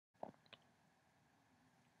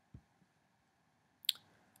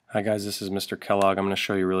Hi guys, this is Mr. Kellogg. I'm going to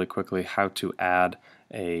show you really quickly how to add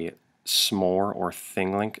a Smore or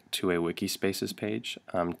Thinglink to a Wikispaces page.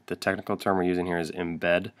 The technical term we're using here is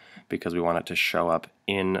embed because we want it to show up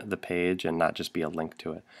in the page and not just be a link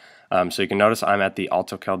to it. So you can notice I'm at the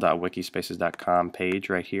autokel.wikispaces.com page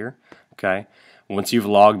right here. Okay. Once you've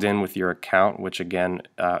logged in with your account, which again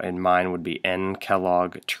in mine would be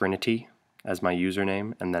nkellogg_trinity as my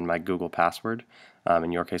username and then my Google password.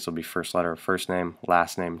 In your case, it'll be first letter of first name,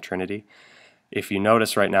 last name, Trinity. If you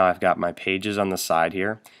notice right now, I've got my pages on the side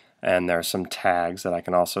here, and there are some tags that I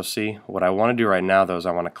can also see. What I want to do right now, though, is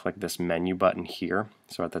I want to click this menu button here.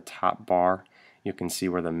 So at the top bar, you can see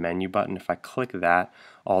where the menu button, if I click that,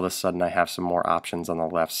 all of a sudden I have some more options on the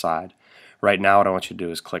left side. Right now, what I want you to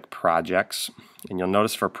do is click Projects, and you'll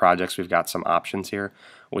notice for Projects we've got some options here.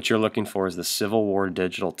 What you're looking for is the Civil War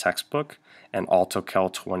Digital Textbook and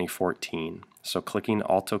AutoKel 2014. So clicking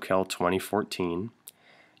AutoKel 2014,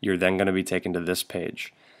 you're then going to be taken to this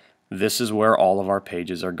page. This is where all of our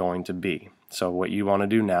pages are going to be. So what you want to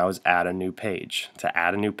do now is add a new page. To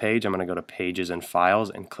add a new page, I'm going to go to Pages and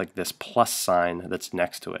Files and click this plus sign that's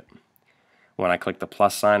next to it. When I click the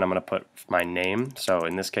plus sign, I'm going to put my name. So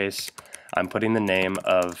in this case, I'm putting the name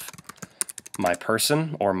of my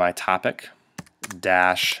person or my topic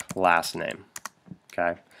dash last name.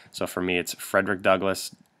 Okay, so for me it's Frederick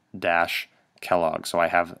Douglass dash Kellogg. So I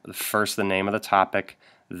have first the name of the topic,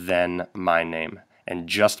 then my name, and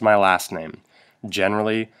just my last name.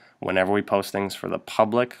 Generally, whenever we post things for the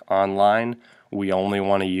public online, we only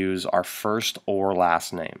want to use our first or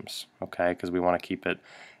last names, okay? Because we want to keep it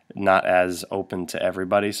not as open to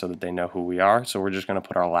everybody so that they know who we are. So we're just going to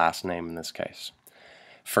put our last name in this case.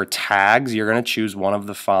 For tags, you're going to choose one of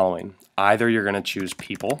the following. Either you're going to choose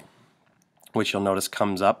people, which you'll notice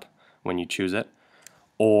comes up when you choose it,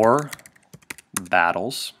 or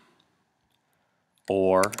battles,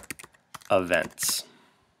 or events.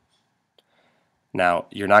 Now,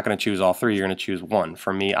 you're not going to choose all three, you're going to choose one.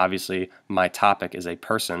 For me, obviously, my topic is a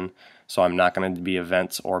person, so I'm not going to be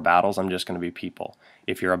events or battles, I'm just going to be people.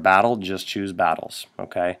 If you're a battle, just choose battles,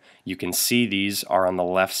 okay? You can see these are on the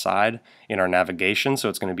left side in our navigation, so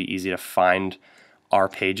it's going to be easy to find our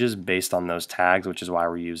pages based on those tags, which is why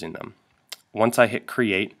we're using them. Once I hit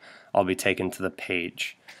create, I'll be taken to the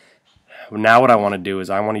page. Now what I want to do is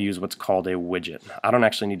I want to use what's called a widget. I don't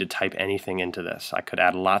actually need to type anything into this. I could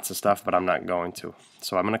add lots of stuff, but I'm not going to.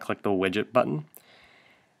 So I'm going to click the widget button.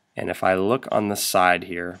 And if I look on the side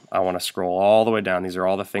here, I want to scroll all the way down. These are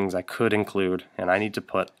all the things I could include, and I need to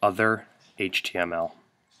put other HTML.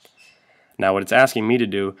 Now what it's asking me to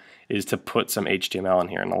do is to put some HTML in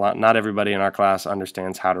here. And not everybody in our class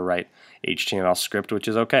understands how to write HTML script, which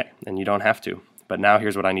is okay, and you don't have to. But now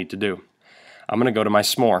here's what I need to do. I'm going to go to my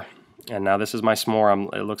Smore. And now this is my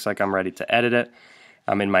Smore. It looks like I'm ready to edit it.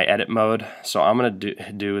 I'm in my edit mode. So I'm going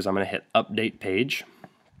to do is I'm going to hit update page.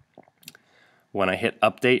 When I hit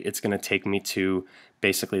update, it's going to take me to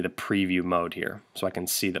basically the preview mode here. So I can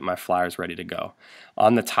see that my flyer is ready to go.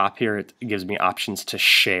 On the top here, it gives me options to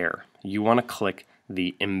share. You want to click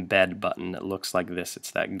the embed button that looks like this. It's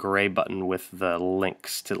that gray button with the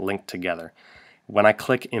links to link together. When I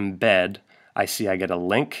click embed, I see I get a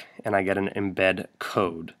link and I get an embed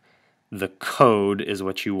code. The code is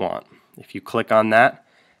what you want. If you click on that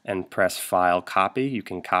and press File Copy, you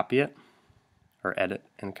can copy it, or edit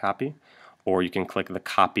and copy, or you can click the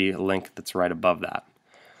copy link that's right above that.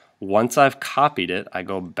 Once I've copied it, I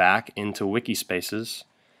go back into Wikispaces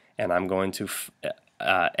and I'm going to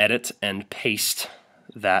edit and paste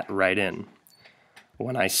that right in.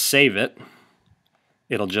 When I save it,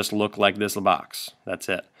 it'll just look like this box. That's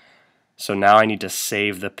it. So now I need to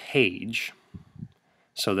save the page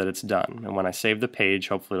so that it's done. And when I save the page,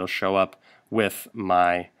 hopefully it'll show up with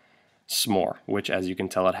my Smore, which as you can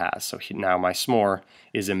tell it has. So now my Smore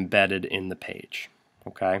is embedded in the page.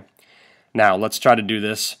 Okay. Now let's try to do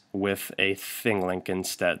this with a Thinglink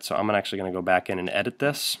instead. So I'm actually going to go back in and edit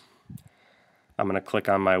this. I'm going to click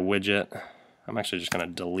on my widget. I'm actually just going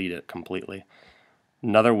to delete it completely.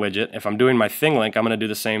 Another widget. If I'm doing my Thinglink, I'm going to do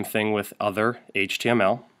the same thing with other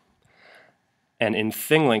HTML. And in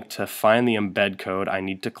Thinglink, to find the embed code, I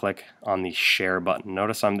need to click on the share button.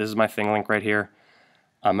 Notice this is my Thinglink right here.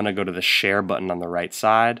 I'm going to go to the share button on the right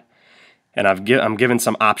side. And I'm given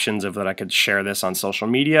some options of that I could share this on social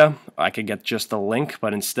media. I could get just the link,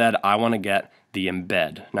 but instead I want to get the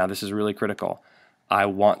embed. Now this is really critical. I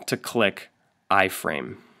want to click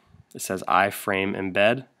iframe. It says iframe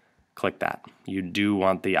embed. Click that. You do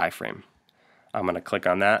want the iframe. I'm going to click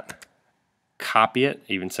on that. Copy it.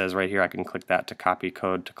 It even says right here I can click that to copy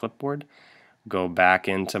code to clipboard. Go back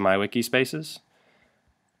into my Wikispaces,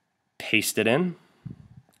 paste it in,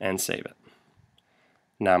 and save it.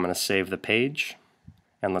 Now I'm going to save the page,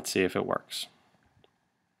 and let's see if it works.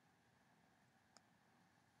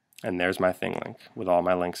 And there's my Thinglink with all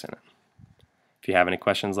my links in it. If you have any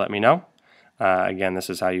questions, let me know. Again, this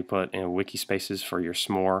is how you put in Wikispaces for your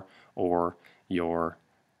Smore or your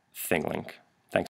Thinglink.